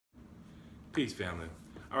Peace, family.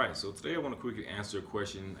 All right, so today I want to quickly answer a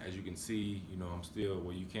question. As you can see, I'm still,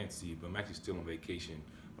 well, you can't see, but I'm actually still on vacation.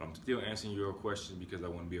 But I'm still answering your question because I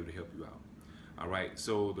want to be able to help you out. All right,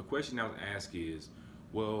 so the question I was asked is,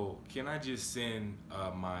 well, can I just send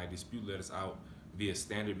my dispute letters out via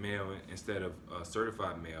standard mail instead of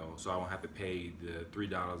certified mail so I won't have to pay the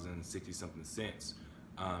 $3.60 something cents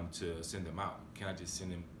to send them out? Can I just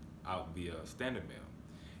send them out via standard mail?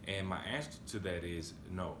 And my answer to that is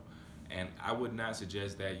no. And I would not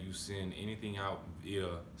suggest that you send anything out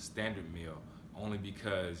via standard mail, only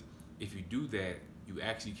because if you do that, you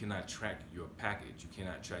actually cannot track your package. You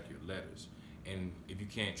cannot track your letters. And if you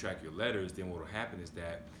can't track your letters, then what will happen is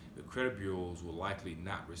that the credit bureaus will likely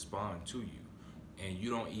not respond to you. And you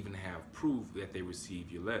don't even have proof that they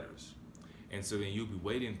received your letters. And so then you'll be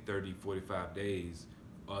waiting 30, 45 days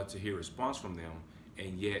to hear a response from them,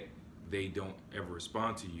 and yet they don't ever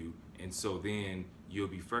respond to you. And so then you'll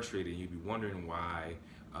be frustrated and you'll be wondering why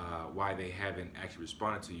they haven't actually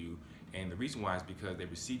responded to you. And the reason why is because they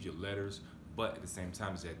received your letters, but at the same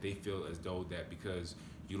time is that they feel as though that because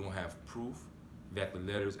you don't have proof that the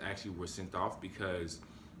letters actually were sent off, because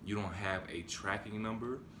you don't have a tracking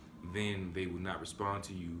number, then they will not respond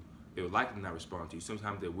to you. They will likely not respond to you.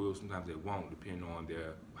 Sometimes they will, sometimes they won't, depending on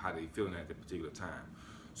how they feeling at that particular time.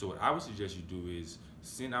 So what I would suggest you do is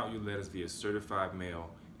send out your letters via certified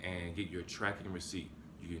mail and get your tracking receipt.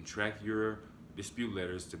 You can track your dispute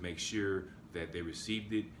letters to make sure that they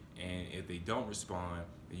received it, and if they don't respond,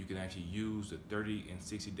 then you can actually use the 30 and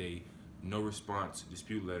 60 day no response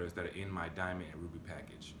dispute letters that are in my Diamond and Ruby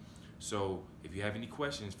package. So if you have any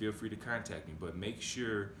questions, feel free to contact me, but make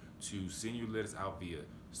sure to send your letters out via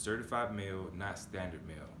certified mail, not standard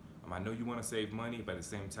mail. I know you want to save money, but at the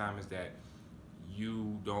same time is that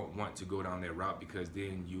you don't want to go down that route, because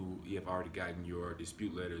then you have already gotten your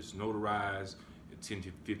dispute letters notarized, $10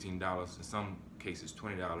 to $15, in some cases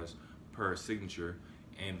 $20 per signature,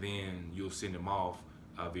 and then you'll send them off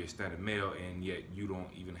via standard mail, and yet you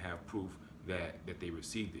don't even have proof that they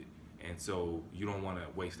received it. And so you don't want to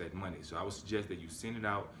waste that money. So I would suggest that you send it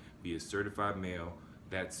out via certified mail.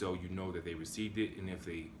 That's so you know that they received it, and if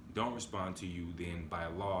they don't respond to you, then by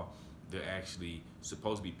law they're actually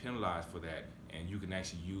supposed to be penalized for that, and you can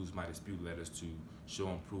actually use my dispute letters to show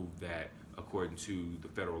and prove that, according to the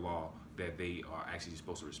federal law, that they are actually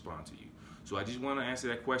supposed to respond to you. So I just want to answer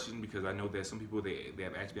that question because I know that some people, they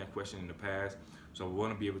have asked me that question in the past, so I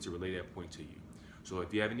want to be able to relay that point to you. So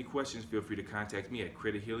if you have any questions, feel free to contact me at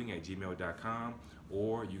credithealing@gmail.com,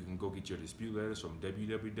 or you can go get your dispute letters from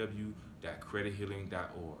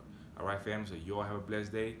www.credithealing.org. All right, family, so you all have a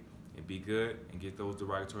blessed day, and be good, and get those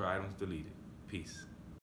derogatory items deleted. Peace.